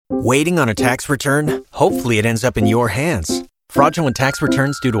Waiting on a tax return? Hopefully it ends up in your hands. Fraudulent tax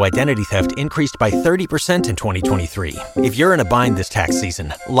returns due to identity theft increased by 30% in 2023. If you're in a bind this tax season,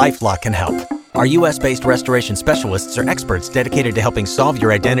 LifeLock can help. Our U.S.-based restoration specialists are experts dedicated to helping solve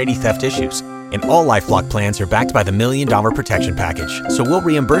your identity theft issues. And all LifeLock plans are backed by the $1 Million Protection Package. So we'll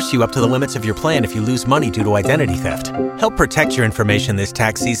reimburse you up to the limits of your plan if you lose money due to identity theft. Help protect your information this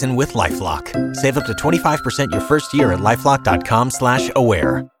tax season with LifeLock. Save up to 25% your first year at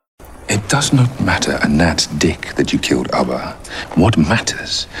LifeLock.com/aware. It does not matter a gnat's dick that you killed Ubba. What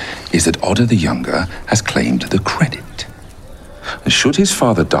matters is that Odda the Younger has claimed the credit. Should his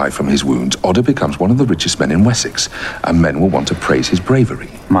father die from his wounds, Odda becomes one of the richest men in Wessex, and men will want to praise his bravery.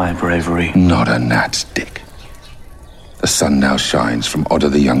 My bravery? Not a gnat's dick. The sun now shines from Odda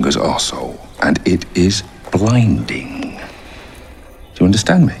the Younger's arsehole, and it is blinding. Do you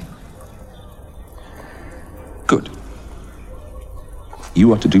understand me? Good.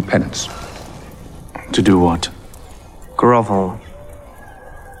 You are to do penance. To do what? Grovel.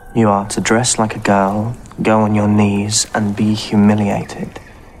 You are to dress like a girl, go on your knees, and be humiliated.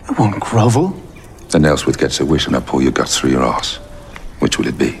 I won't grovel. Then Elsworth gets a wish and I pull your guts through your arse. Which will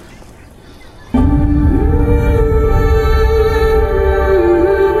it be?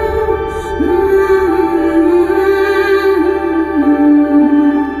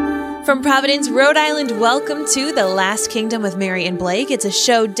 From Providence, Rhode Island, welcome to The Last Kingdom with Mary and Blake. It's a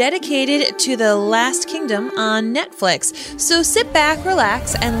show dedicated to the Last Kingdom on Netflix. So sit back,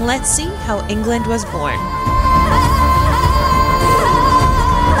 relax, and let's see how England was born.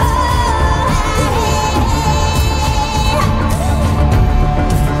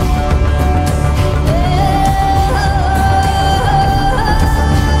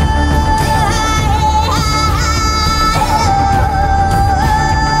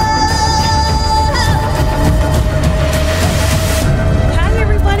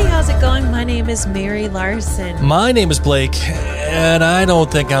 My name is Mary Larson. My name is Blake, and I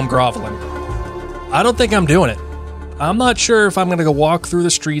don't think I'm groveling. I don't think I'm doing it. I'm not sure if I'm going to go walk through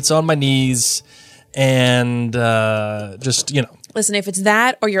the streets on my knees and just, Listen, if it's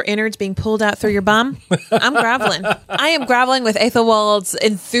that or your innards being pulled out through your bum, I'm groveling. I am groveling with Aethelwald's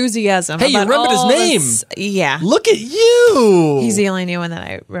enthuson. Hey, you remembered his name. Yeah. Look at you. He's the only new one that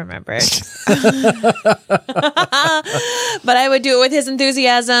I remembered. But I would do it with his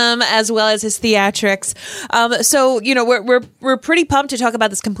enthusiasm as well as his theatrics. So, we're pretty pumped to talk about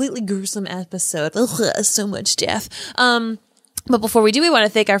this completely gruesome episode. Ugh, so much death. But before we do, we want to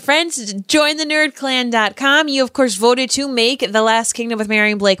thank our friends, jointhenerdclan.com. You, of course, voted to make The Last Kingdom with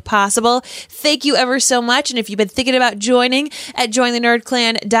Mary and Blake possible. Thank you ever so much. And if you've been thinking about joining at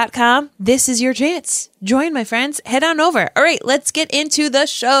jointhenerdclan.com, this is your chance. Join, my friends. Head on over. All right, let's get into the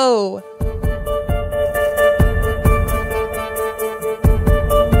show.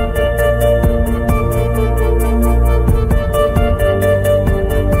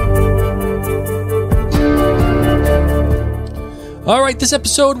 All right, this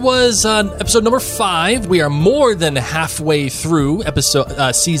episode was episode number 5. We are more than halfway through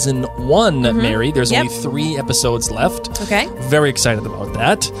season 1, Mary. There's only 3 episodes left. Okay. Very excited about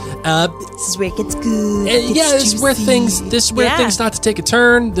that. This is where it gets good. This is where things start to take a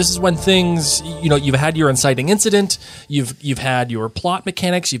turn. This is when things, you've had your inciting incident. You've had your plot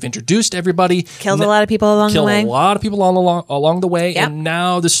mechanics. You've introduced everybody. Killed a lot of people along the way. Killed a lot of people along the way. Yep. And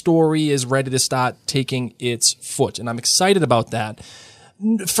now the story is ready to start taking its foot. And I'm excited about that.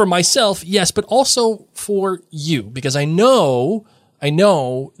 For myself, yes, but also for you, because I know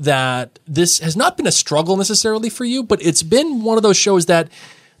that this has not been a struggle necessarily for you, but it's been one of those shows that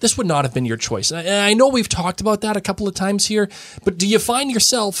this would not have been your choice. And I know we've talked about that a couple of times here, but do you find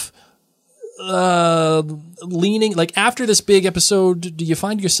yourself leaning, like after this big episode, do you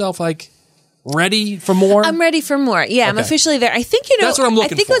find yourself like ready for more? I'm ready for more. Yeah, okay. I'm officially there. I think, that's what I'm looking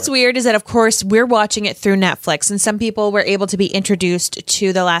for. I think what's weird is that, of course, we're watching it through Netflix, and some people were able to be introduced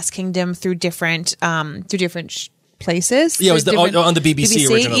to The Last Kingdom through different places. Yeah, it was on the BBC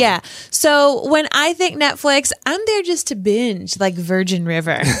originally. Yeah. So when I think Netflix, I'm there just to binge, like Virgin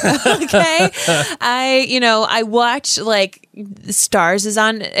River. Okay. I watch like Stars is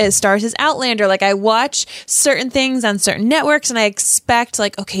Outlander. Like I watch certain things on certain networks and I expect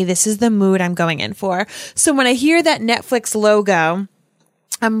like, okay, this is the mood I'm going in for. So when I hear that Netflix logo,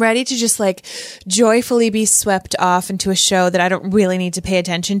 I'm ready to just like joyfully be swept off into a show that I don't really need to pay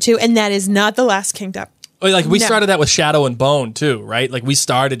attention to. And that is not The Last Kingdom. Like we No. started that with Shadow and Bone too, right? Like we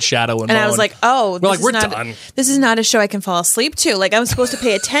started Shadow and Bone. And I was like, oh, we're done. This is not a show I can fall asleep to. Like I'm supposed to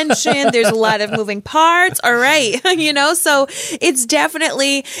pay attention. There's a lot of moving parts. All right. So it's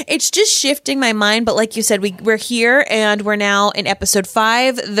definitely, it's just shifting my mind. But like you said, we're here and we're now in episode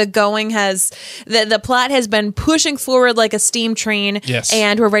 5. The plot has been pushing forward like a steam train. Yes.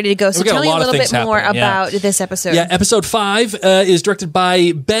 And we're ready to go. So tell me a little bit more about this episode. Yeah. Episode 5 is directed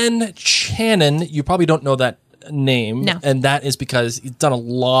by Ben Channon. You probably don't know that name. No. And that is because he's done a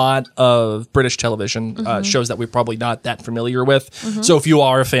lot of British television shows that we're probably not that familiar with. So if you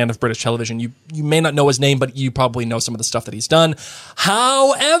are a fan of British television, you may not know his name, but you probably know some of the stuff that he's done.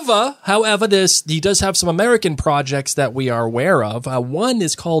 However, he does have some American projects that we are aware of. One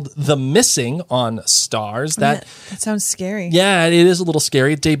is called The Missing on Starz. That sounds scary. Yeah, it is a little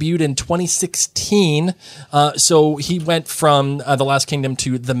scary. It debuted in 2016. So he went from The Last Kingdom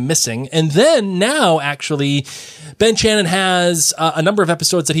to The Missing. And then now, actually, Ben Channon has a number of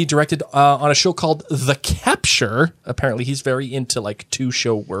episodes that he directed on a show called The Capture. Apparently, he's very into like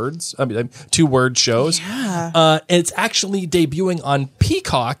two-word shows. Yeah. It's actually debuting on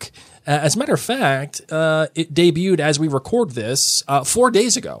Peacock. As a matter of fact, it debuted as we record this 4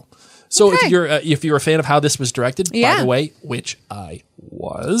 days ago. So if you're a fan of how this was directed, by the way, which I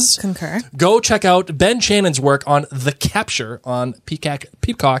was, concur, go check out Ben Channon's work on The Capture on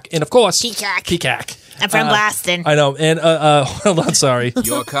Peacock, and of course, Peacock. I'm from Boston. I know, and hold on, sorry,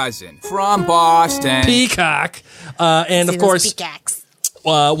 your cousin from Boston, Peacock, and of course, peacocks.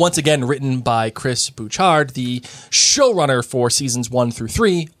 Once again, written by Chris Bouchard, the showrunner for seasons 1 through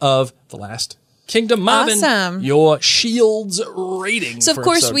 3 of The Last Kingdom. Marvin, awesome. Your Shields rating. So, of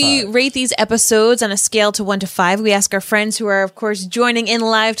course, we rate these episodes on a scale to 1 to 5. We ask our friends who are, of course, joining in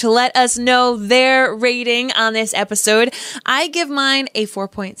live to let us know their rating on this episode. I give mine a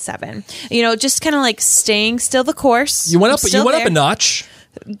 4.7. Just kind of like staying still the course. You went up a notch.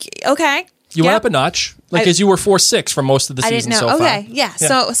 Okay. You went up a notch, because you were 4.6 for most of the season so far. Okay, yeah.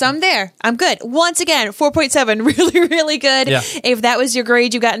 So I'm there. I'm good. Once again, 4.7, really, really good. Yeah. If that was your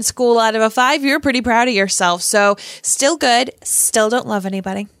grade you got in school out of a 5, you're pretty proud of yourself. So still good. Still don't love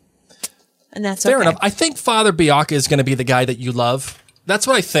anybody, and that's fair okay. enough. I think Father Bianca is going to be the guy that you love. That's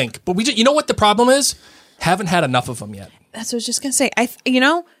what I think. But you know what the problem is? Haven't had enough of him yet. That's what I was just gonna say.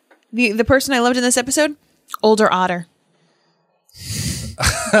 The person I loved in this episode, older Otter.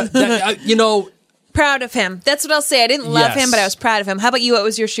 Proud of him. That's what I'll say. I didn't love him, but I was proud of him. How about you? What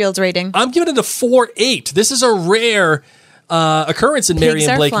was your Shields rating? I'm giving it a 4.8. This is a rare occurrence in Mary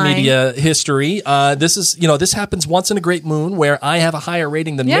and Blake media history. This happens once in a great moon where I have a higher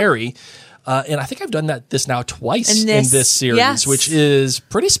rating than Mary. And I think I've done this now twice in this series, which is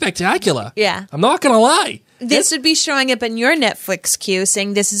pretty spectacular. Yeah. I'm not going to lie. This would be showing up in your Netflix queue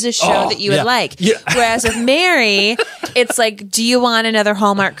saying this is a show that you would like. Yeah. Whereas with Mary, it's like, do you want another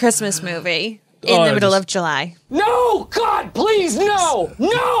Hallmark Christmas movie in the middle of July? No! God, please, no!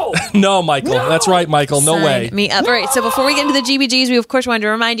 No! No, Michael. No! That's right, Michael. No way. Me up. All right, so before we get into the GBGs, we of course wanted to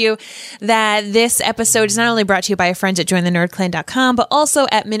remind you that this episode is not only brought to you by our friends at jointhenerdclan.com, but also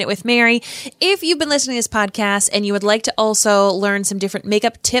at Minute with Mary. If you've been listening to this podcast and you would like to also learn some different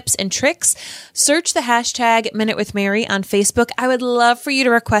makeup tips and tricks, search the hashtag Minute with Mary on Facebook. I would love for you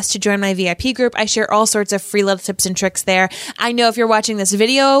to request to join my VIP group. I share all sorts of free little tips and tricks there. I know if you're watching this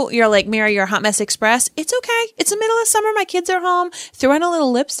video, you're like, Mary, you're a Hot Mess Express. It's okay. It's the middle of summer. My kids are home. Threw on a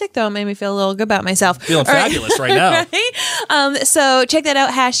little lipstick, though. It made me feel a little good about myself. Feeling fabulous right now. Right? So check that out.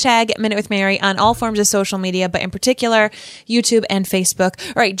 Hashtag Minute with Mary on all forms of social media, but in particular, YouTube and Facebook.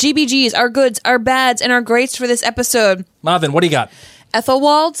 All right, GBGs, our goods, our bads, and our greats for this episode. Marvin, what do you got?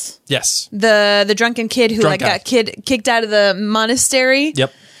 Ethelwald. Yes. The drunken kid who got kicked out of the monastery.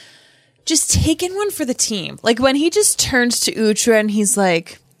 Yep. Just taking one for the team. Like when he just turns to Uhtred and he's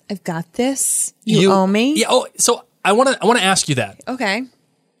like, I've got this. You owe me. Yeah. Oh, so I want to ask you that. Okay.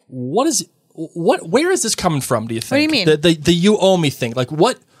 Where is this coming from? Do you think? What do you mean? The you owe me thing. Like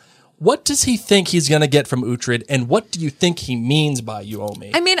what does he think he's going to get from Uhtred, and what do you think he means by you owe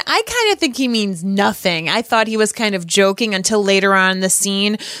me? I mean, I kind of think he means nothing. I thought he was kind of joking until later on in the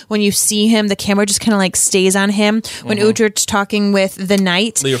scene when you see him, the camera just kind of like stays on him when Uhtred's talking with the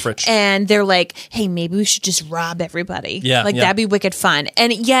knight. Leo Fritsch. And they're like, hey, maybe we should just rob everybody. Yeah. That'd be wicked fun.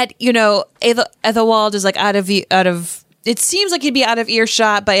 And yet, Ethelwald is like out of it seems like he'd be out of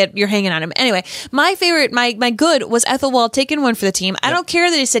earshot, but you're hanging on him. Anyway, my favorite, my good was Ethelwald taking one for the team. I don't care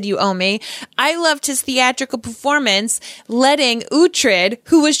that he said you owe me. I loved his theatrical performance, letting Uhtred,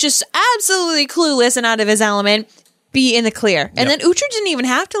 who was just absolutely clueless and out of his element, be in the clear. And then Uhtred didn't even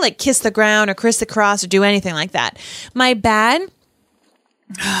have to like kiss the ground or kiss the cross or do anything like that. My bad.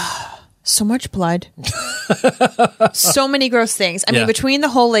 So much blood. So many gross things. I mean, Yeah. between the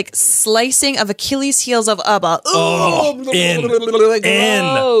whole like slicing of Achilles' heels of Ubba. In.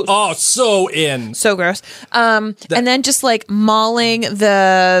 Oh, so in. So gross. And then just like mauling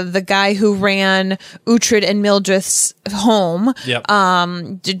the guy who ran Uhtred and Mildred's home. Yep.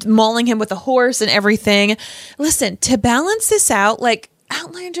 Mauling him with a horse and everything. Listen, to balance this out, like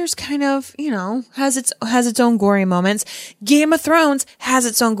Outlander's kind of, has its own gory moments. Game of Thrones has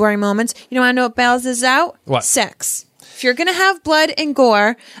its own gory moments. You know, I know what balances out? What? Sex. If you're going to have blood and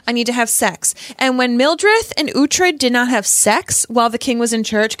gore, I need to have sex. And when Mildred and Uhtred did not have sex while the king was in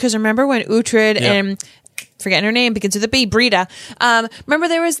church, because remember when Uhtred and forgetting her name begins with a B, Brita. Remember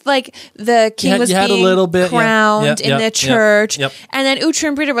there was like the king was being a little bit, crowned in the church, and then Uhtred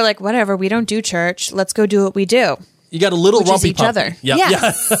and Brita were like, whatever, we don't do church. Let's go do what we do. You got a little Which rumpy is each pumpy. other. Yep.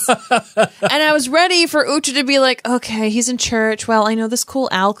 Yes. And I was ready for Uhtred to be like, okay, he's in church. Well, I know this cool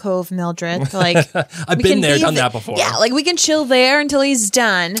alcove, Mildred. Like, I've been there, done that before. Yeah, like we can chill there until he's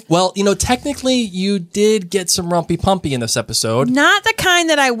done. Well, technically you did get some rumpy pumpy in this episode. Not the kind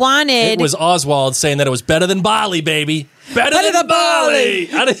that I wanted. It was Oswald saying that it was better than Bali, baby. Better than Bali.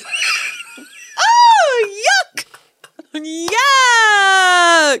 Oh, yuck.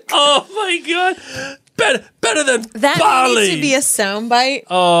 Yuck. Oh, my God. Better than that Bali. Needs to be a soundbite.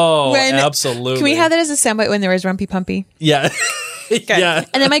 Oh, absolutely. Can we have that as a soundbite when there was rumpy pumpy? Yeah. Yeah.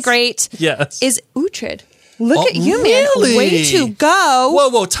 And then my great is Uhtred. Look at you, man. Really? Way to go.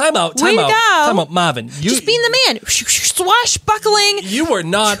 Whoa, time out. Way to go. Time out, Marvin. Just being the man. Swashbuckling. You were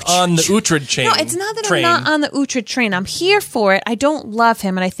not on the Uhtred train. No, it's not that I'm not on the Uhtred train. I'm here for it. I don't love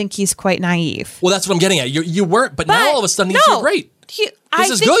him, and I think he's quite naive. Well, that's what I'm getting at. You weren't, but now all of a sudden he's great. I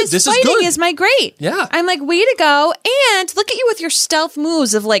is think good. his This is fighting good. is my great. Yeah. I'm like, way to go. And look at you with your stealth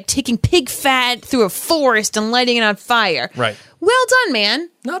moves of like taking pig fat through a forest and lighting it on fire. Right. Well done, man.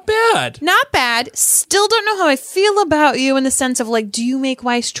 Not bad. Not bad. Still don't know how I feel about you in the sense of like, do you make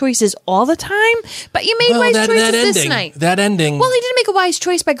wise choices all the time? But you made wise choices this night. That ending. Well, he didn't make a wise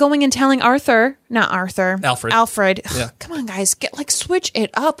choice by going and telling Alfred. Alfred. Yeah. Come on, guys, switch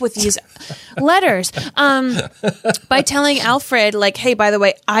it up with these letters. By telling Alfred, like, hey, by the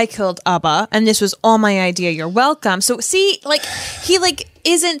way, I killed Ubba, and this was all my idea. You're welcome. So see, like, he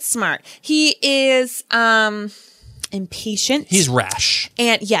isn't smart. He is impatient. He's rash.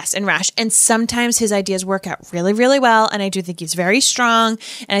 And rash. And sometimes his ideas work out really, really well. And I do think he's very strong.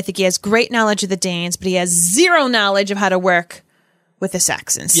 And I think he has great knowledge of the Danes, but he has zero knowledge of how to work with the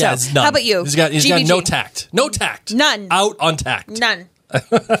Saxons. Yeah, so, none. how about you? He's got no tact. No tact. None. Out on tact. None.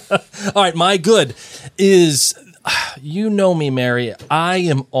 All right, my good is, you know me, Mary. I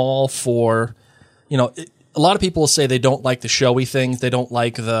am all for, a lot of people say they don't like the showy things. They don't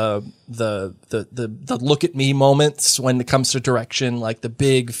like the look at me moments when it comes to direction, like the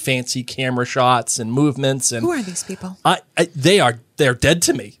big fancy camera shots and movements. And who are these people? They're dead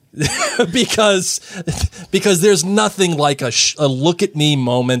to me because there's nothing like a look at me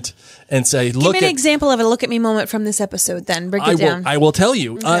moment and say, Give me an example of a look at me moment from this episode. Then break it down. I will tell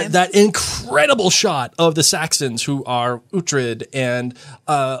you that incredible shot of the Saxons who are Uhtred and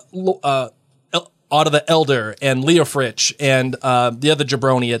Otto the Elder and Leofrich and the other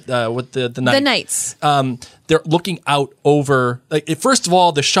jabroni with the knight. The knights. They're looking out over. First of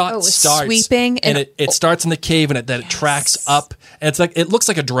all, the shot starts sweeping, and it starts in the cave, and it tracks up, and it looks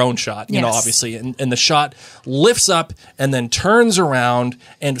like a drone shot, obviously, and the shot lifts up and then turns around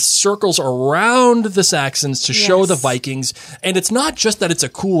and circles around the Saxons to show the Vikings, and it's not just that it's a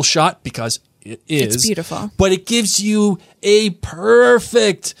cool shot because it is. It's beautiful. But it gives you a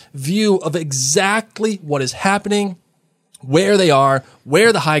perfect view of exactly what is happening, where they are,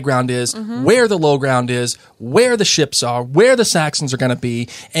 where the high ground is, where the low ground is, where the ships are, where the Saxons are going to be,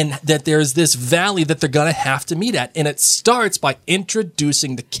 and that there's this valley that they're going to have to meet at. And it starts by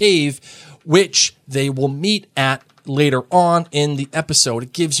introducing the cave, which they will meet at later on in the episode.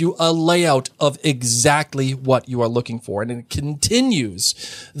 It gives you a layout of exactly what you are looking for, and it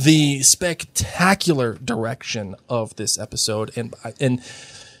continues the spectacular direction of this episode. And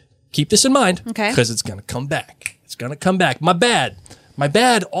keep this in mind, because it's going to come back. It's going to come back. My bad.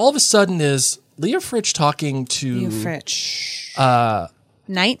 All of a sudden is Leofrich talking to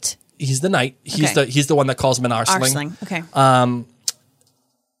Knight. He's the knight. He's the one that calls him an arsling. Okay.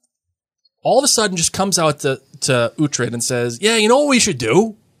 All of a sudden just comes out to Uhtred and says, yeah, you know what we should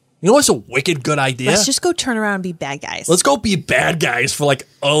do? You know what's a wicked good idea? Let's just go turn around and be bad guys. Let's go be bad guys for like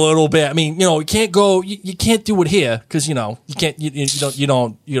a little bit. I mean, you can't go, you can't do it here because, you can't,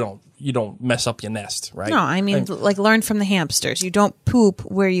 you don't mess up your nest, right? No, I mean, learn from the hamsters. You don't poop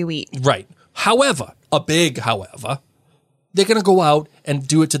where you eat. Right. However, a big however, they're going to go out and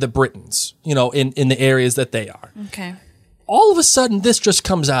do it to the Britons, you know, in the areas that they are. Okay. All of a sudden, this just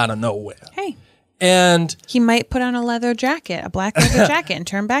comes out of nowhere. Hey. And he might put on a leather jacket, a black leather jacket, and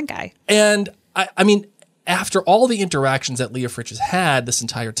turn bad guy. And I mean, after all the interactions that Leo Fritsch has had this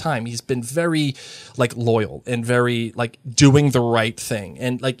entire time, he's been very like loyal and very like doing the right thing.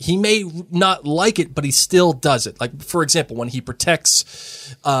 And like he may not like it, but he still does it. Like, for example, when he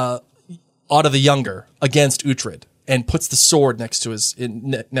protects Otto the Younger against Uhtred and puts the sword next to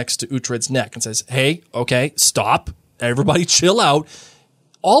Uhtred's neck and says, "Hey, okay, stop. Everybody chill out."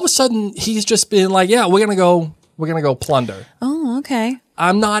 All of a sudden, he's just been like, "Yeah, we're gonna go plunder." Oh, okay.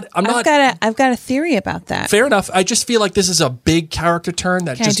 I've got a theory about that. Fair enough. I just feel like this is a big character turn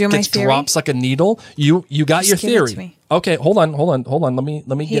that just gets drops like a needle. You got your theory. It to me. Okay, hold on. Let me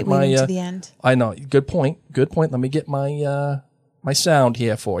get my to the end. I know. Good point. Let me get my my sound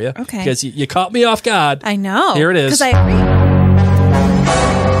here for you. Okay. Because you caught me off guard. I know. Here it is. Because I agree.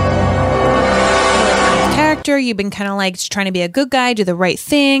 Character, you've been kind of like trying to be a good guy, do the right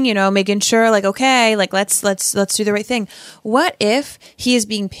thing, you know, making sure like, okay, like let's do the right thing. What if he is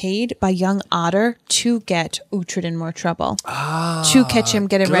being paid by young Otter to get Uhtred in more trouble, to catch him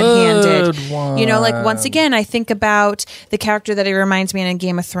getting red-handed? You know, like once again, I think about the character that he reminds me in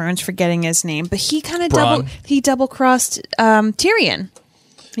Game of Thrones, forgetting his name, but he kind of double crossed Tyrion.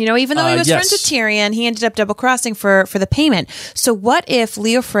 You know, even though he was friends with Tyrion, he ended up double crossing for the payment. So what if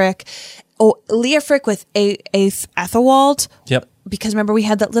Leofric with Ethelwald. Yep. Because remember we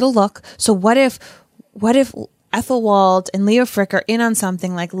had that little look. So what if Ethelwald and Leofric are in on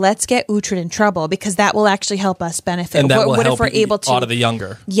something like, let's get Uhtred in trouble because that will actually help us benefit. And that will help if we're able to Otto the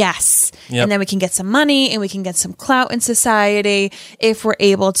Younger. Yes. Yep. And then we can get some money and we can get some clout in society if we're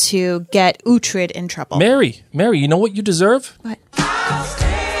able to get Uhtred in trouble. Mary, you know what you deserve? What?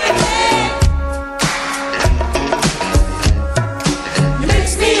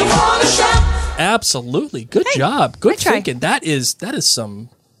 Absolutely. Good job. Good thinking. That's some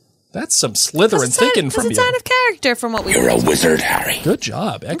Slytherin thinking from you. It's out of character from what we You're a wizard, Harry. Good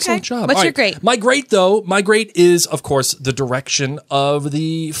job. Excellent job. What's your great? My great is, of course, the direction of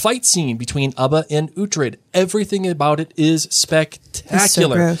the fight scene between Ubba and Uhtred. Everything about it is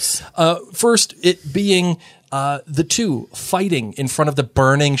spectacular. It's so gross. First, it being the two fighting in front of the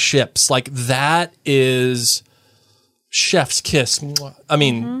burning ships. Like, that is chef's kiss. I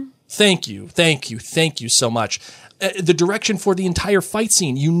mean... Thank you so much. The direction for the entire fight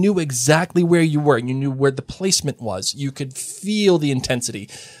scene, you knew exactly where you were. You knew where the placement was. You could feel the intensity.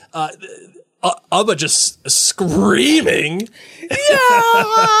 Ubba just screaming.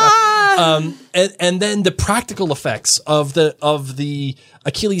 Yeah. And then the practical effects of the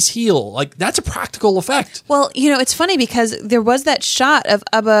Achilles heel, like that's a practical effect. Well, you know, it's funny because there was that shot of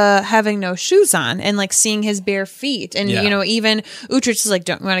Ubba having no shoes on and like seeing his bare feet. And, you know, even Uhtred's like,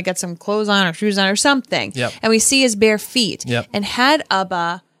 don't you want to get some clothes on or shoes on or something? Yep. And we see his bare feet. Yep. And had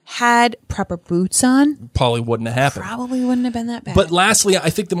Ubba had proper boots on, probably wouldn't have happened. Probably wouldn't have been that bad. But lastly, I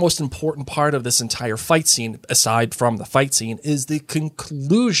think the most important part of this entire fight scene, aside from the fight scene, is the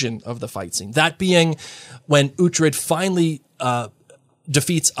conclusion of the fight scene. That being when Uhtred finally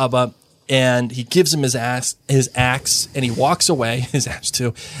defeats Ubba and he gives him his axe and he walks away, his axe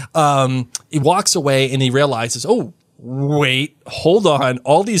too. He walks away and he realizes, oh, wait, hold on.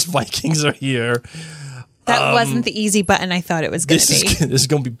 All these Vikings are here. That wasn't the easy button I thought it was going to be. This is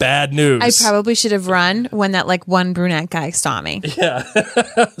going to be bad news. I probably should have run when that like one brunette guy saw me. Yeah.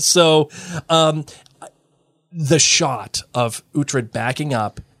 So the shot of Uhtred backing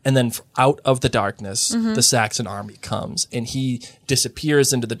up and then out of the darkness, the Saxon army comes and he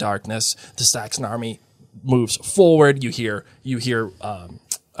disappears into the darkness. The Saxon army moves forward. You hear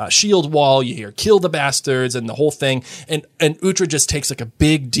shield wall, you hear kill the bastards and the whole thing. And Uhtred just takes like a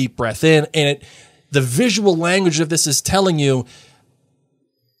big deep breath in and the visual language of this is telling you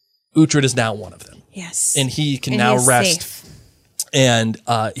Uhtred is now one of them. Yes. And he can now rest. Safe. And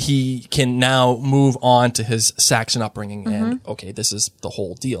he can now move on to his Saxon upbringing. And, okay, this is the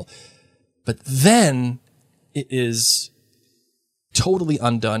whole deal. But then it is totally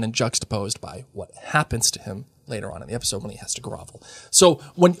undone and juxtaposed by what happens to him later on in the episode when he has to grovel. So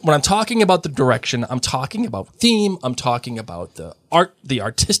when I'm talking about the direction, I'm talking about theme, I'm talking about the art, the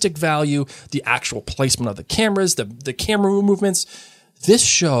artistic value, the actual placement of the cameras, the camera movements. This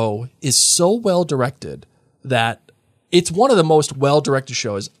show is so well directed that it's one of the most well directed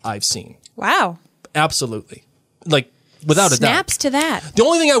shows I've seen. Wow. Absolutely. Like without a doubt. Snaps to that. The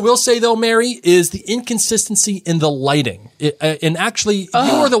only thing I will say, though, Mary, is the inconsistency in the lighting. And actually,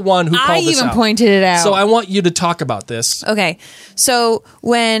 you're the one who called this out. I even pointed it out. So I want you to talk about this. Okay. So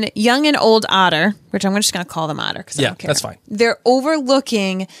when young and old Otter, which I'm just going to call them Otter because I don't care. That's fine. They're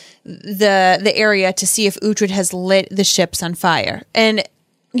overlooking the area to see if Uhtred has lit the ships on fire. And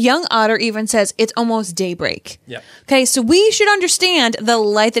young Otter even says it's almost daybreak. Yeah. Okay, so we should understand the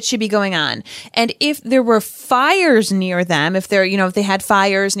light that should be going on. And if there were fires near them, if they had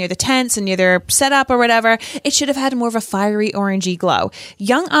fires near the tents and near their setup or whatever, it should have had more of a fiery orangey glow.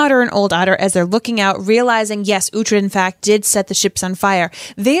 Young Otter and old Otter, as they're looking out, realizing, yes, Uhtred in fact did set the ships on fire,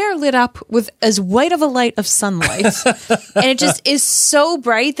 they are lit up with as white of a light of sunlight. And it just is so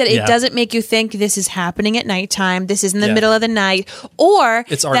bright that it doesn't make you think this is happening at nighttime, this is in the middle of the night, or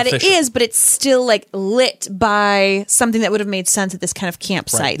it's that it artificial. is, but it's still like lit by something that would have made sense at this kind of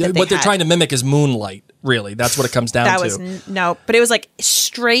campsite. Right. What they're trying to mimic is moonlight, really. That's what it comes down to. No, but it was like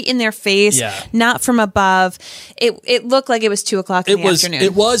straight in their face, not from above. It looked like it was 2:00 in the afternoon.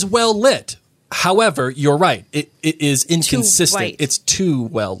 It was well lit. However, you're right. It is inconsistent. white. It's too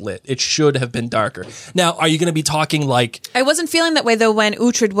well lit. It should have been darker. Now, are you going to be talking like... I wasn't feeling that way, though, when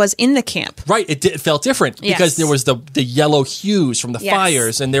Uhtred was in the camp. Right. It felt different because there was the yellow hues from the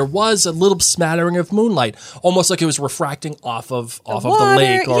fires, and there was a little smattering of moonlight, almost like it was refracting off of the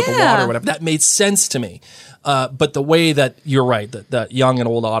lake or the water or whatever. That made sense to me. But the way that you're right, that young and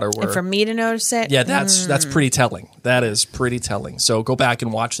old Otter were... And for me to notice it? Yeah, that's pretty telling. That is pretty telling. So go back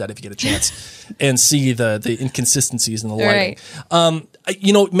and watch that if you get a chance and see the inconsistencies in the lighting.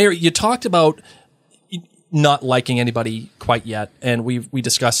 Right. Mary, you talked about not liking anybody quite yet, and we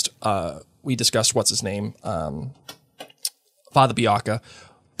discussed what's his name, Father Bianca.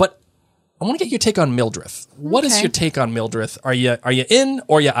 But I want to get your take on Mildred. What is your take on Mildred? Are you in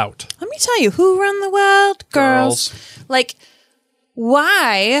or are you out? Let me tell you, who run the world? Girls. Like,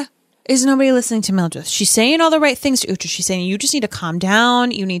 why is nobody listening to Mildred? She's saying all the right things to Uhtred. She's saying, you just need to calm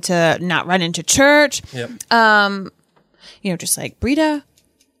down. You need to not run into church. Yep. Just like Brita.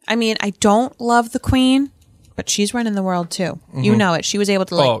 I mean, I don't love the queen, but she's running the world too. Mm-hmm. You know it. She was able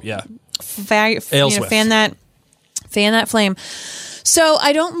to fan that flame. So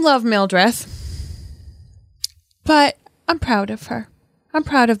I don't love Mildred, but I'm proud of her. I'm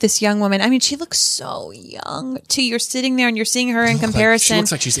proud of this young woman. I mean, she looks so young too. You're sitting there and you're seeing her in comparison. She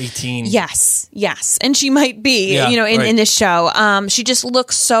looks like she's 18. Yes. And she might be, in this show. She just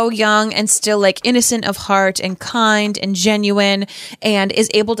looks so young and still like innocent of heart and kind and genuine and is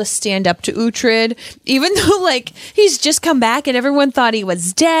able to stand up to Uhtred, even though like he's just come back and everyone thought he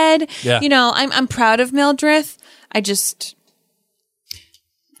was dead. Yeah. I'm proud of Mildred.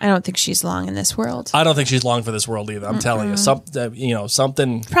 I don't think she's long in this world. I don't think she's long for this world either. I'm telling you,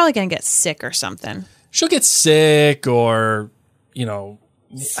 something. Probably gonna get sick or something. She'll get sick, or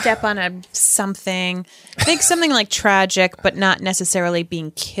step on something. I think something like tragic, but not necessarily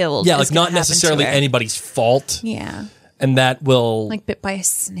being killed. Yeah, like not necessarily anybody's fault. Yeah. And that will like bit by a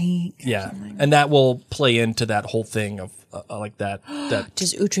snake. Yeah, and that will play into that whole thing of like that.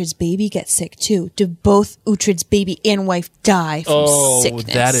 Does Uhtred's baby get sick too? Do both Uhtred's baby and wife die from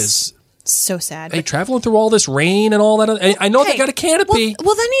sickness? That is so sad. Hey, traveling through all this rain and all that. I know they got a canopy.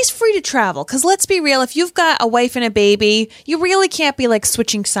 Well, then he's free to travel. Because let's be real, if you've got a wife and a baby, you really can't be like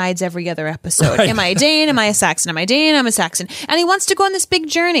switching sides every other episode. Right. Am I a Dane? Am I a Saxon? Am I Dane? I'm a Saxon. And he wants to go on this big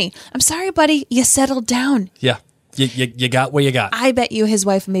journey. I'm sorry, buddy. You settled down. Yeah. You got where you got. I bet you his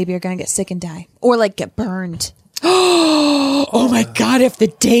wife and baby are going to get sick and die. Or like get burned. Oh my God, if the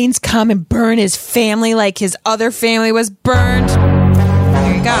Danes come and burn his family like his other family was burned.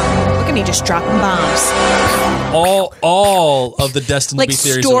 There you go. Look at me just dropping bombs. All of the Destined To Be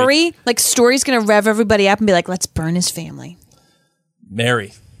theories. Story's going to rev everybody up and be like, let's burn his family.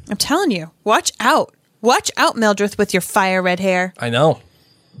 Mary. I'm telling you, watch out. Watch out, Mildred, with your fire red hair. I know.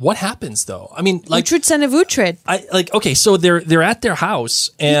 What happens though? I mean, like Uhtred, son of Uhtred. Okay, so they're at their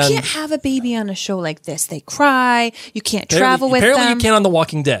house, and you can't have a baby on a show like this. They cry. You can't travel with them. Apparently, you can on The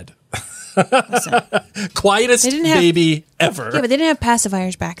Walking Dead. Quietest baby ever. Yeah, but they didn't have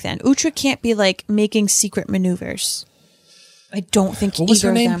pacifiers back then. Uhtred can't be like making secret maneuvers. I don't think. What was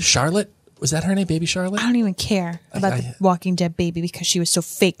her name? Charlotte. Was that her name, Baby Charlotte? I don't even care about the Walking Dead baby because she was so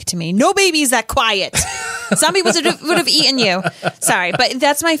fake to me. No baby is that quiet. Zombie would have eaten you. Sorry, but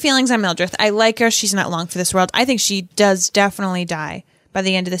that's my feelings on Mildred. I like her. She's not long for this world. I think she does definitely die by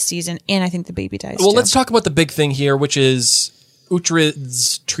the end of the season, and I think the baby dies too. Let's talk about the big thing here, which is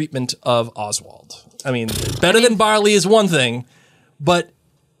Uhtred's treatment of Oswald. I mean, better than Barley is one thing, but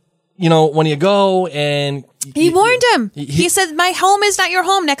when you go and... He warned him. He said, my home is not your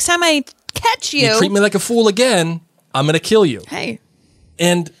home. Next time I catch you... You treat me like a fool again. I'm going to kill you. Hey.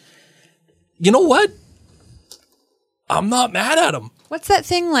 And you know what? I'm not mad at him. What's that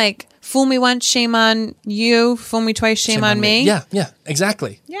thing like? Fool me once, shame on you. Fool me twice, shame on me. Yeah,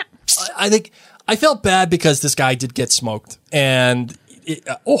 exactly. Yeah. I think I felt bad because this guy did get smoked and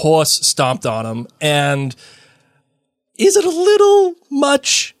a horse stomped on him. And is it a little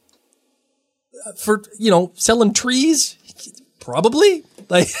much for, selling trees? Probably.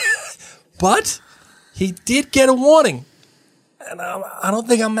 But he did get a warning. And I don't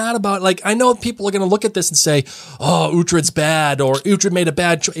think I'm mad about it. Like, I know people are going to look at this and say, oh, Uhtred's bad, or Uhtred made a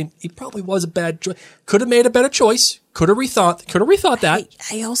bad choice. He probably was a bad choice. Could have made a better choice. Could have rethought that.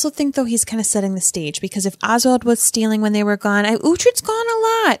 I also think, though, he's kind of setting the stage, because if Oswald was stealing when they were gone, Uhtred's gone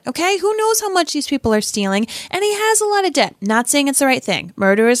a lot, okay? Who knows how much these people are stealing? And he has a lot of debt. Not saying it's the right thing.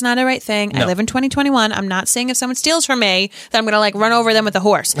 Murder is not a right thing. No. I live in 2021. I'm not saying if someone steals from me that I'm going to, run over them with a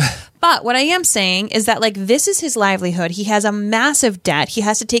horse. But what I am saying is that, this is his livelihood. He has a massive debt. He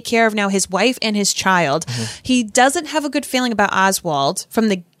has to take care of now his wife and his child. Mm-hmm. He doesn't have a good feeling about Oswald from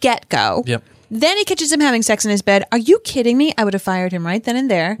the get-go. Yep. Then he catches him having sex in his bed. Are you kidding me? I would have fired him right then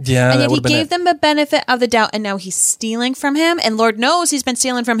and there. Yeah, and yet he gave them the benefit of the doubt, and now he's stealing from him. And Lord knows he's been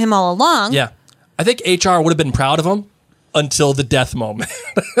stealing from him all along. Yeah. I think HR would have been proud of him until the death moment.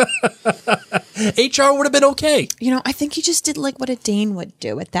 HR would have been okay. I think he just did what a Dane would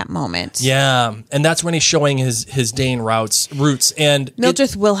do at that moment. Yeah. And that's when he's showing his Dane roots. And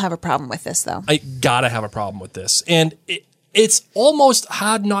Mildred will have a problem with this, though. I gotta have a problem with this. And it's almost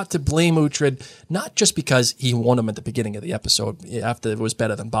hard not to blame Uhtred, not just because he won him at the beginning of the episode after it was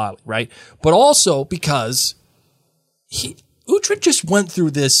better than Barley, right? But also because Uhtred just went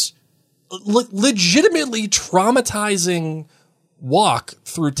through this legitimately traumatizing walk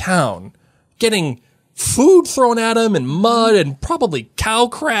through town, getting food thrown at him and mud and probably cow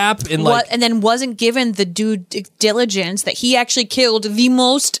crap and then wasn't given the due diligence that he actually killed the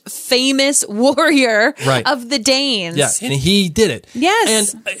most famous warrior of the Danes. Yeah, and he did it.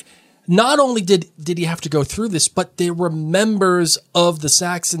 Yes. And not only did he have to go through this, but there were members of the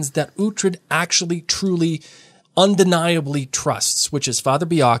Saxons that Uhtred actually truly undeniably trusts, which is Father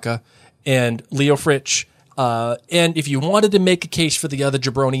Biaka and Leo Fritsch. And if you wanted to make a case for the other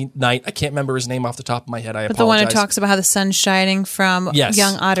jabroni knight, I can't remember his name off the top of my head. I apologize. But the one who talks about how the sun's shining from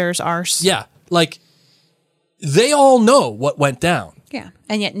young Otter's arse. Yeah. They all know what went down. Yeah.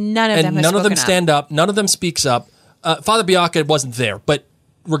 And yet none of them stand up. None of them speaks up. Father Biaka wasn't there, but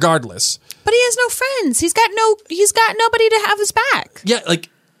regardless. But he has no friends. He's got nobody to have his back. Yeah.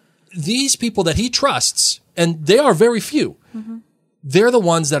 These people that he trusts, and they are very few. Mm-hmm. They're the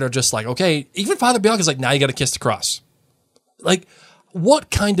ones that are just okay, even Father Bianca's now you got to kiss the cross.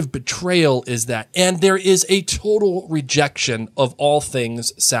 What kind of betrayal is that? And there is a total rejection of all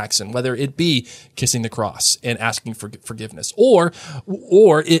things Saxon, whether it be kissing the cross and asking for forgiveness, or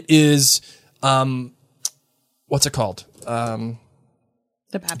it is, what's it called? The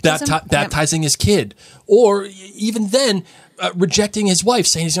baptism? Baptizing his kid. Or even then, rejecting his wife,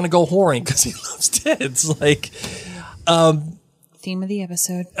 saying he's going to go whoring because he loves kids. Theme of the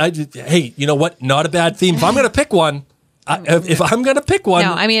episode. Hey, you know what? Not a bad theme. If I'm going to pick one, if I'm going to pick one.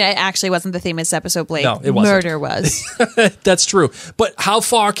 No, it actually wasn't the theme of this episode, Blake. No, it wasn't. Murder was. That's true. But how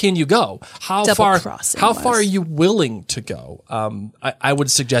far can you go? How far are you willing to go? I would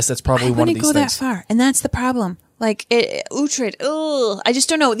suggest that's probably one of these things. I wouldn't go that far, and that's the problem. Uhtred, I just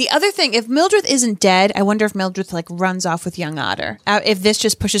don't know. The other thing, if Mildred isn't dead, I wonder if Mildred runs off with young Otter. If this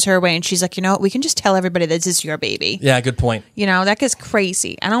just pushes her away and she's like, what, we can just tell everybody that this is your baby. Yeah, good point. That guy's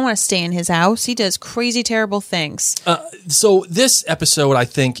crazy. I don't want to stay in his house. He does crazy, terrible things. So this episode, I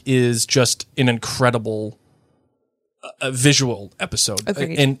think, is just an incredible visual episode.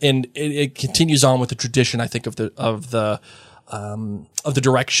 Agreed. And it continues on with the tradition, I think, of the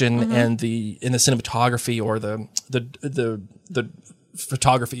direction mm-hmm. and the cinematography, or the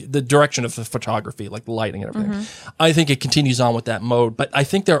photography, the direction of the photography, the lighting and everything. Mm-hmm. I think it continues on with that mode, but I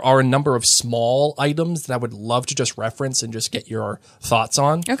think there are a number of small items that I would love to just reference and just get your thoughts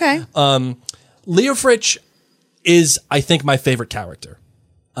on. Okay. Leo Fritsch is, I think, my favorite character.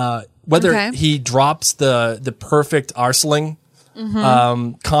 Whether he drops the perfect Arsling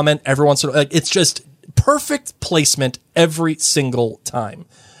mm-hmm. Comment every once in a while, it's just perfect placement every single time.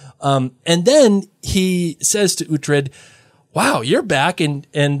 And then he says to Uhtred, wow, you're back and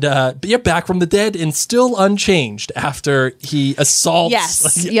you're back from the dead and still unchanged after he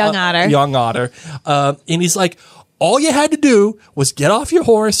assaults young Otter. And he's like, all you had to do was get off your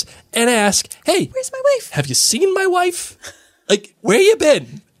horse and ask, hey, where's my wife? Have you seen my wife? Where you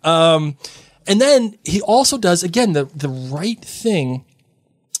been? And then he also does, again, the right thing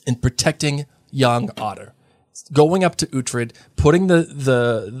in protecting young Otter. going up to Uhtred, putting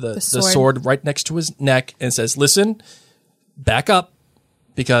the sword right next to his neck, and says, "Listen, back up,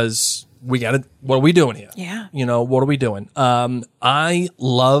 because we got to. What are we doing here? Yeah, what are we doing? I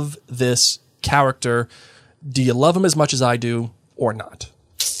love this character. Do you love him as much as I do, or not?"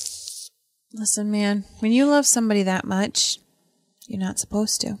 Listen, man, when you love somebody that much, you're not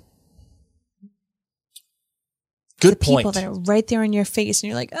supposed to. Good point. People that are right there in your face, and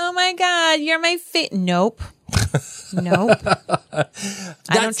you're like, "Oh my God, you're my face." Nope. Nope. I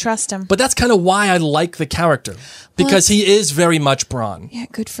don't trust him. But that's kind of why I like the character, because he is very much Bronn. Yeah,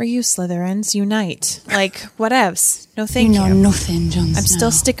 good for you, Slytherins. Unite. Like, whatevs. No, thank you. You know nothing, Jon Snow. I'm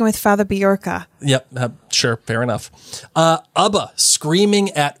still sticking with Father Bjorka. Yep, sure, fair enough. Ubba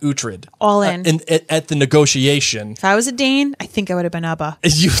screaming at Uhtred. All in. At the negotiation. If I was a Dane, I think I would have been Ubba.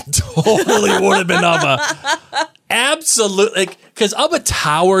 You totally would have been Ubba. Absolutely, because Ubba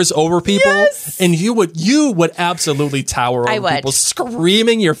towers over people, and you would absolutely tower over people,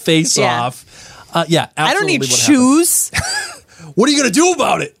 screaming your face off. Yeah, absolutely. I don't need shoes. What are you going to do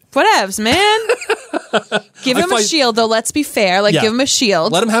about it? Whatevs, man. Give him a shield, though. Let's be fair. Give him a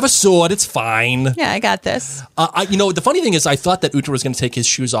shield. Let him have a sword. It's fine. Yeah, I got this. The funny thing is, I thought that Uhtred was going to take his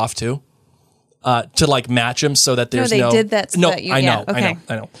shoes off too, to match him, so that there's no. They did that. So that you, I know. Okay.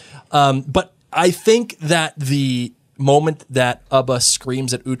 I know. But I think that the moment that Ubba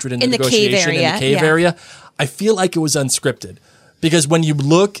screams at Uhtred in the negotiation in the cave area, I feel like it was unscripted, because when you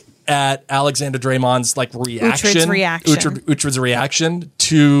look at Alexander Draymond's Uhtred's reaction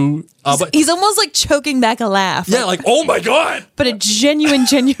to Ubba, he's almost like choking back a laugh. Yeah, like oh my God. But a genuine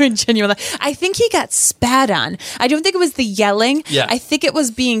laugh. I think he got spat on. I don't think it was the yelling. Yeah. I think it was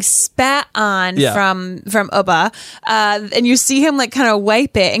being spat on from Ubba. And you see him like kind of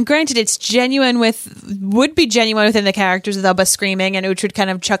wipe it. And granted, it's would be genuine within the characters with Ubba screaming and Uhtred kind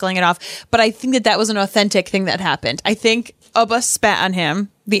of chuckling it off. But I think that was an authentic thing that happened. I think Ubba spat on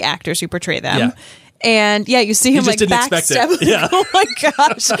him, the actors who portray them. Yeah. And you see him like backstab. Yeah. Oh my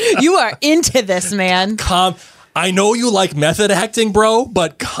gosh, you are into this, man. I know you like method acting, bro,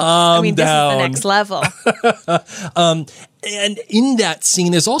 but calm down. This is the next level. And in that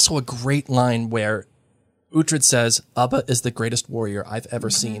scene, there's also a great line where Uhtred says, "Ubba is the greatest warrior I've ever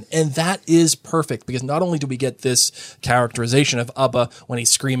seen." And that is perfect, because not only do we get this characterization of Ubba when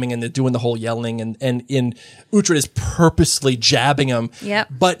he's screaming and they're doing the whole yelling and Uhtred is purposely jabbing him,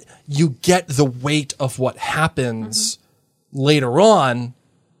 but you get the weight of what happens later on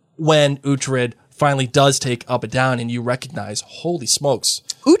when Uhtred finally does take Ubba down, and you recognize, holy smokes,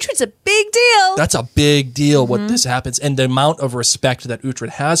 Uhtred's a big deal. That's a big deal what this happens, and the amount of respect that Uhtred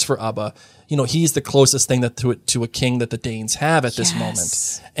has for Ubba. He's the closest thing to a king that the Danes have at this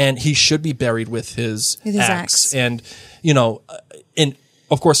moment, and he should be buried with his axe. And and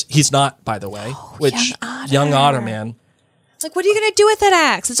of course he's not, by the way. Young Otter, man. Like, what are you gonna do with that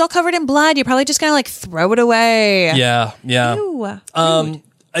axe? It's all covered in blood. You're probably just gonna like throw it away. Yeah. Ew.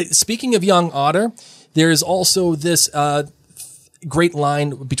 Speaking of Young Otter, there is also this great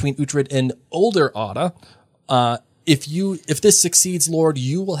line between Uhtred and older Otter. If this succeeds, Lord,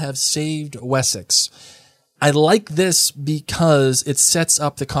 you will have saved Wessex. I like this because it sets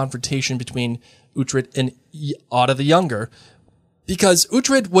up the confrontation between Uhtred and Otter the Younger, because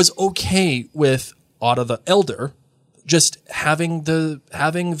Uhtred was okay with Otter the Elder just having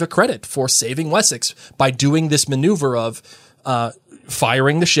the credit for saving Wessex by doing this maneuver of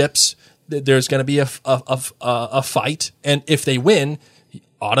firing the ships. There's going to be a fight, and if they win,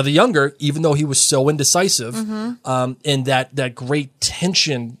 Otter the Younger, even though he was so indecisive, and that great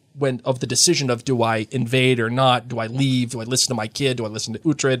tension of the decision of, do I invade or not? Do I leave? Do I listen to my kid? Do I listen to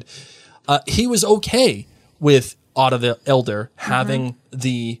Uhtred? He was okay with Otter the Elder having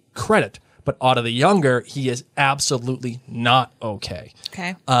the credit, but Otter the Younger, he is absolutely not okay.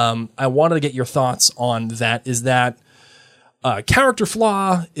 Okay. I wanted to get your thoughts on that. Is that character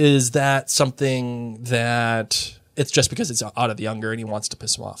flaw? Is that something that it's just because it's Otter the Younger and he wants to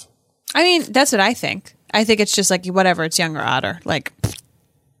piss him off? I mean, that's what I think. I think it's just like, whatever, it's Younger Otter. Like,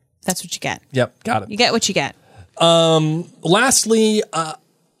 that's what you get. Yep, got it. You get what you get. Lastly,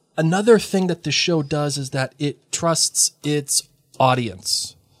 another thing that the show does is that it trusts its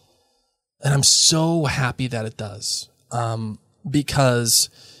audience. And I'm so happy that it does. Because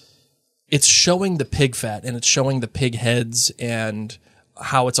it's showing the pig fat and it's showing the pig heads and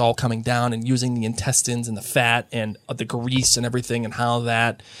how it's all coming down, and using the intestines and the fat and the grease and everything, and how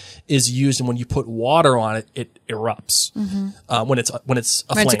that is used. And when you put water on it, it erupts. When it's a flame.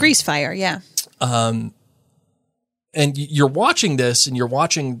 It's a grease fire, yeah. And you're watching this, and you're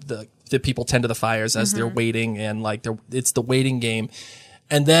watching the people tend to the fires as they're waiting, and like it's the waiting game.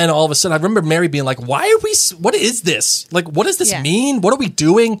 And then all of a sudden, I remember Mary being like, what is this? Like, what does this mean? What are we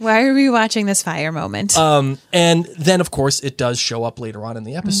doing? Why are we watching this fire moment? And then, of course, it does show up later on in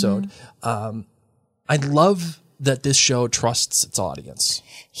the episode. I love that this show trusts its audience.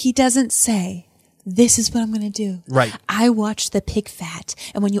 He doesn't say, this is what I'm going to do. Right. I watched the pig fat,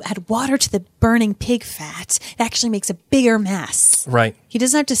 and when you add water to the burning pig fat, it actually makes a bigger mess. Right. He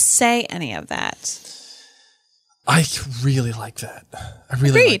doesn't have to say any of that. I really like that. I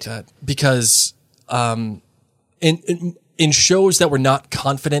really like that because in shows that were not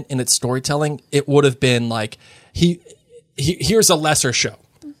confident in its storytelling, it would have been like here's a lesser show.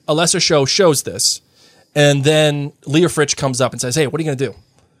 A lesser show shows this, and then Leah Fritsch comes up and says, "Hey, what are you going to do?"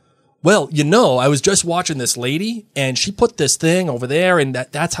 Well, I was just watching this lady, and she put this thing over there, and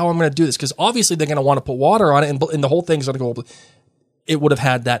that's how I'm going to do this because obviously they're going to want to put water on it, and the whole thing's going to go. It would have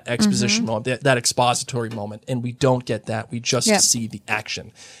had that exposition moment, that expository moment, and we don't get that. We just see the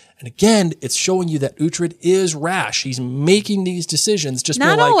action. And again, it's showing you that Uhtred is rash. He's making these decisions just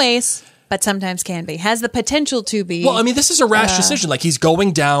not always, but sometimes can be. Has the potential to be. Well, I mean, this is a rash decision. Like he's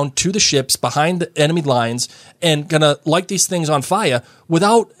going down to the ships behind the enemy lines and gonna light these things on fire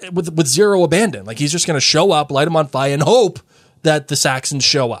with zero abandon. Like he's just gonna show up, light them on fire, and hope that the Saxons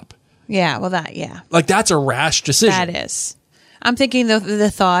show up. Yeah, well, like that's a rash decision. That is. I'm thinking the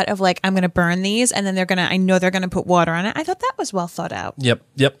thought of like, I'm going to burn these and then I know they're going to put water on it. I thought that was well thought out. Yep.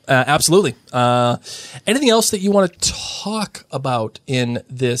 Absolutely. Anything else that you want to talk about in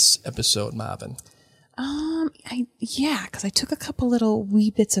this episode, Marvin? Because I took a couple little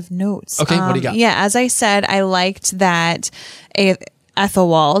wee bits of notes. Okay, what do you got? Yeah, as I said, I liked that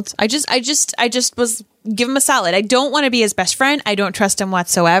Ethelwald. I just was give him a solid. I don't want to be his best friend. I don't trust him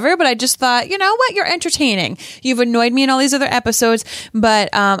whatsoever, but I just thought, you know what? You're entertaining. You've annoyed me in all these other episodes, but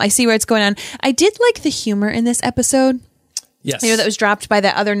I see where it's going on. I did like the humor in this episode. Yes. That was dropped by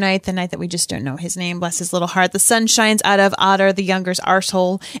that other night, the night that we just don't know his name, bless his little heart. The sun shines out of Otter the Younger's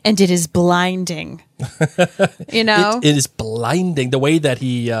arsehole, and it is blinding. It is blinding. The way that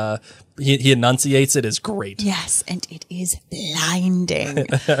he enunciates it is great. Yes, and it is blinding.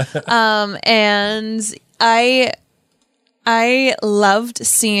 And I loved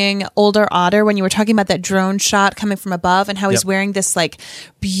seeing older Otter when you were talking about that drone shot coming from above and how he's wearing this like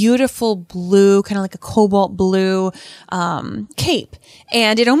beautiful blue, kind of like a cobalt blue cape.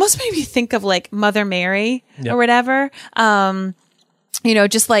 And it almost made me think of like Mother Mary or whatever.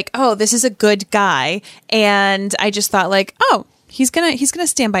 Just like, oh, this is a good guy. And I just thought like, oh, he's gonna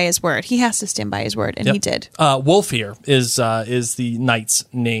stand by his word. He has to stand by his word, and he did. Wolf here is the knight's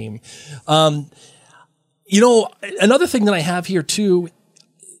name. Another thing that I have here too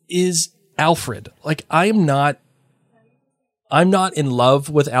is Alfred. Like I'm not in love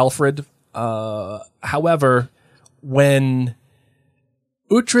with Alfred. However, when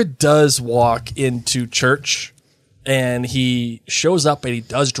Uhtred does walk into church and he shows up and he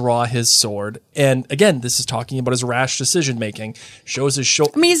does draw his sword, and again, this is talking about his rash decision making. Shows his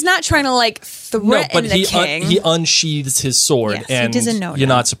shoulder. I mean, he's not trying to like threaten the king. He unsheathes his sword, and he doesn't know. You're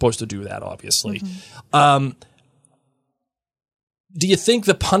not supposed to do that, obviously. Do you think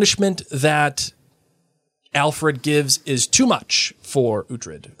the punishment that Alfred gives is too much for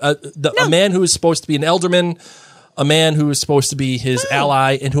Uhtred? A man who is supposed to be an elderman, a man who is supposed to be his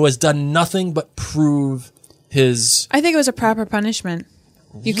ally, and who has done nothing but prove his... I think it was a proper punishment.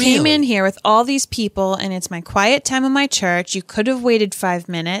 You came in here with all these people, and it's my quiet time in my church. You could have waited 5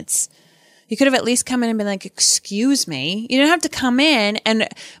 minutes. You could have at least come in and been like, excuse me. You don't have to come in and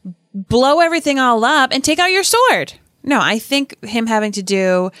blow everything all up and take out your sword. No, I think him having to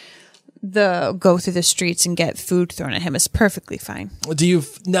go through the streets and get food thrown at him is perfectly fine.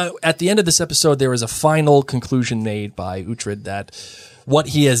 Now, at the end of this episode, there is a final conclusion made by Uhtred that what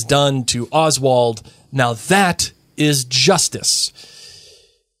he has done to Oswald, now that is justice.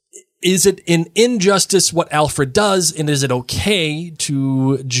 Is it an injustice what Alfred does, and is it okay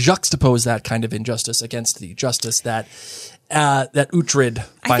to juxtapose that kind of injustice against the justice that Uhtred finally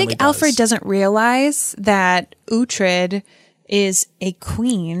I think does? Alfred doesn't realize that Uhtred is a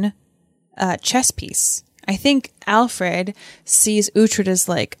queen chess piece. I think Alfred sees Uhtred as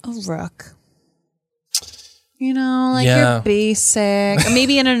like a rook. You're basic. Or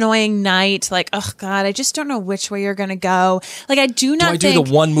maybe an annoying knight. Like, oh God, I just don't know which way you're going to go. Like, I do not think... Do I do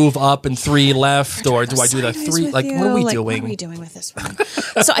the 1 move up and 3 left, or do I do the 3? Like, what are we doing? What are we doing with this one?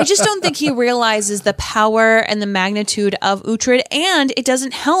 So I just don't think he realizes the power and the magnitude of Uhtred, and it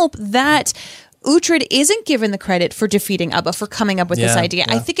doesn't help that Uhtred isn't given the credit for defeating Ubba, for coming up with this idea.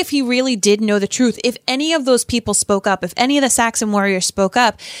 I think if he really did know the truth, if any of those people spoke up, if any of the Saxon warriors spoke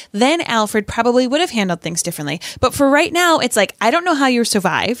up, then Alfred probably would have handled things differently. But for right now, it's like, I don't know how you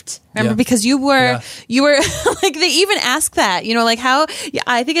survived. Remember, because you were like, they even ask that, like how,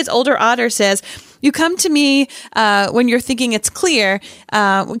 I think it's Older Otter says, you come to me when you're thinking it's clear,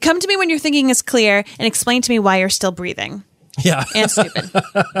 come to me when you're thinking it's clear and explain to me why you're still breathing. Yeah. And stupid.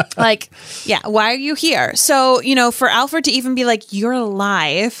 Why are you here? So, for Alfred to even be like, you're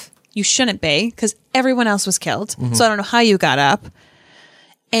alive, you shouldn't be, because everyone else was killed. Mm-hmm. So I don't know how you got up.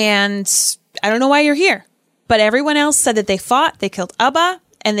 And I don't know why you're here. But everyone else said that they fought, they killed Ubba,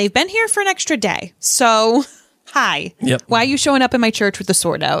 and they've been here for an extra day. So, hi. Yep. Why are you showing up in my church with the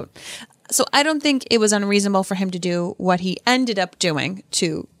sword out? So I don't think it was unreasonable for him to do what he ended up doing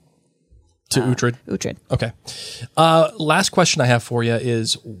to Uhtred. Uhtred. Okay. Last question I have for you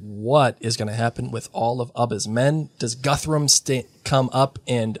is, what is going to happen with all of Ubba's men? Does Guthrum come up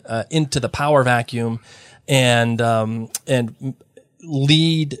and into the power vacuum and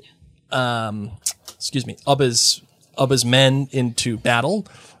lead Ubba's men into battle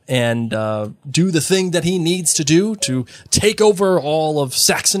and do the thing that he needs to do to take over all of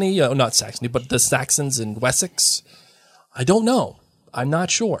Saxony? Not Saxony, but the Saxons in Wessex? I don't know. I'm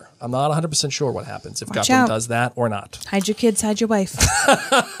not sure. I'm not 100% sure what happens if Guthrum does that or not. Hide your kids, hide your wife.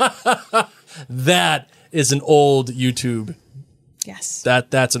 That is an old YouTube. Yes.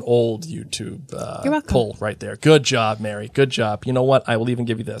 That's an old YouTube pull right there. Good job, Mary. Good job. You know what? I will even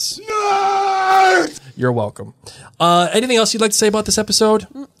give you this. You're welcome. Anything else you'd like to say about this episode?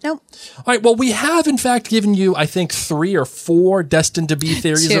 No. All right. Well, we have, in fact, given you, I think, 3 or 4 Destined to Be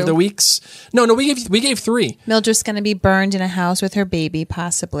theories 2. of the weeks. No, we gave 3. Mildred's going to be burned in a house with her baby,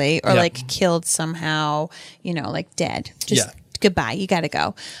 possibly, or killed somehow, dead. Just goodbye. You got to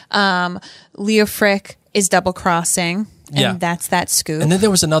go. Leofric is double crossing, and that's that scoop. And then there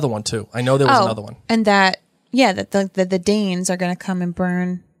was another one, too. I know there was another one. And that the Danes are going to come and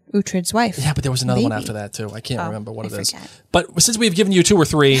burn Uhtred's wife. Yeah, but there was another one after that too. I can't remember what it is. But since we've given you 2 or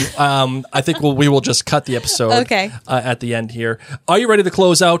 3, I think we will just cut the episode at the end here. Are you ready to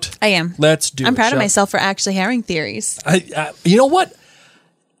close out? I am. Let's do it. I'm proud of myself for actually having theories. You know what?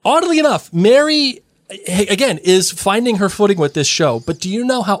 Oddly enough, Mary, again, is finding her footing with this show. But do you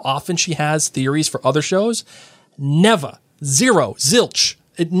know how often she has theories for other shows? Never. 0. Zilch.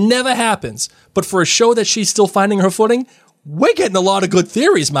 It never happens. But for a show that she's still finding her footing, we're getting a lot of good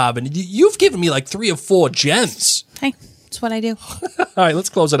theories, Marvin. You've given me like 3 or 4 gems. Hey, that's what I do. All right, let's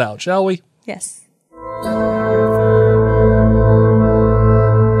close it out, shall we? Yes.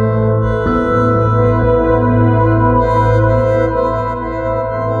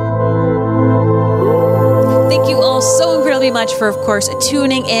 Thank you all so incredibly much for, of course,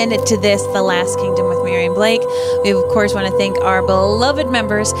 tuning in to this, The Last Kingdom with Mary and Blake. We, of course, want to thank our beloved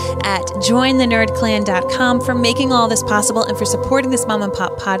members at jointhenerdclan.com for making all this possible and for supporting this mom and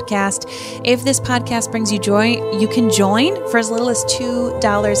pop podcast. If this podcast brings you joy, you can join for as little as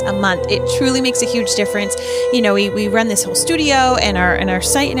 $2 a month. It truly makes a huge difference. We run this whole studio and our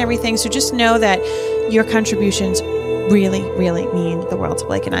site and everything, so just know that your contributions really, really mean the world to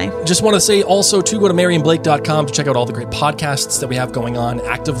Blake and I. Just want to say also, to go to maryandblake.com to check out all the great podcasts that we have going on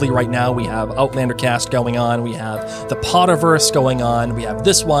actively right now. We have Outlander Cast going on. We have the Potterverse going on. We have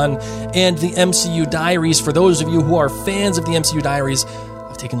this one and the MCU Diaries. For those of you who are fans of the MCU Diaries,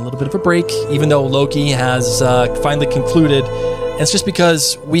 I've taken a little bit of a break, even though Loki has finally concluded. And it's just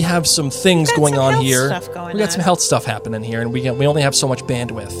because we have some things going on here. We got some health stuff happening here, and we only have so much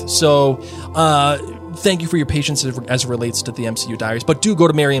bandwidth. So, thank you for your patience as it relates to the MCU Diaries. But do go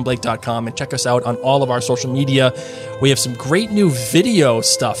to maryandblake.com and check us out on all of our social media. We have some great new video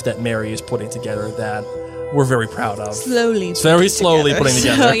stuff that Mary is putting together that we're very proud of. Slowly putting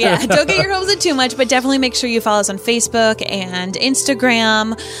together. So yeah, don't get your hopes up too much, but definitely make sure you follow us on Facebook and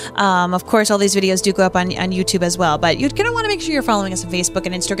Instagram. Of course, all these videos do go up on YouTube as well, but you're going to want to make sure you're following us on Facebook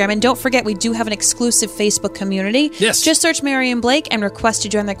and Instagram. And don't forget, we do have an exclusive Facebook community. Yes. Just search Mary and Blake and request to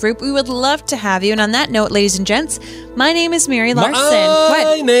join that group. We would love to have you. And on that note, ladies and gents, my name is Mary Larson.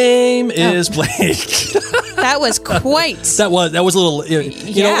 My name is Blake. That was quite. That was a little,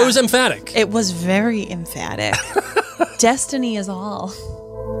 it was emphatic. It was very emphatic. Destiny is all.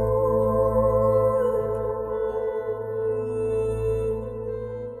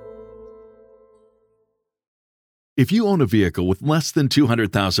 If you own a vehicle with less than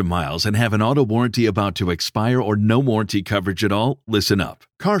 200,000 miles and have an auto warranty about to expire or no warranty coverage at all, listen up.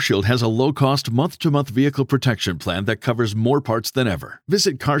 CarShield has a low-cost month-to-month vehicle protection plan that covers more parts than ever.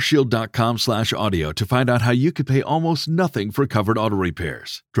 Visit carshield.com/audio to find out how you could pay almost nothing for covered auto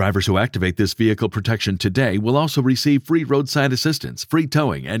repairs. Drivers who activate this vehicle protection today will also receive free roadside assistance, free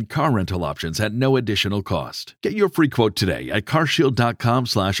towing, and car rental options at no additional cost. Get your free quote today at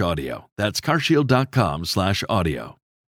carshield.com/audio. That's carshield.com/audio.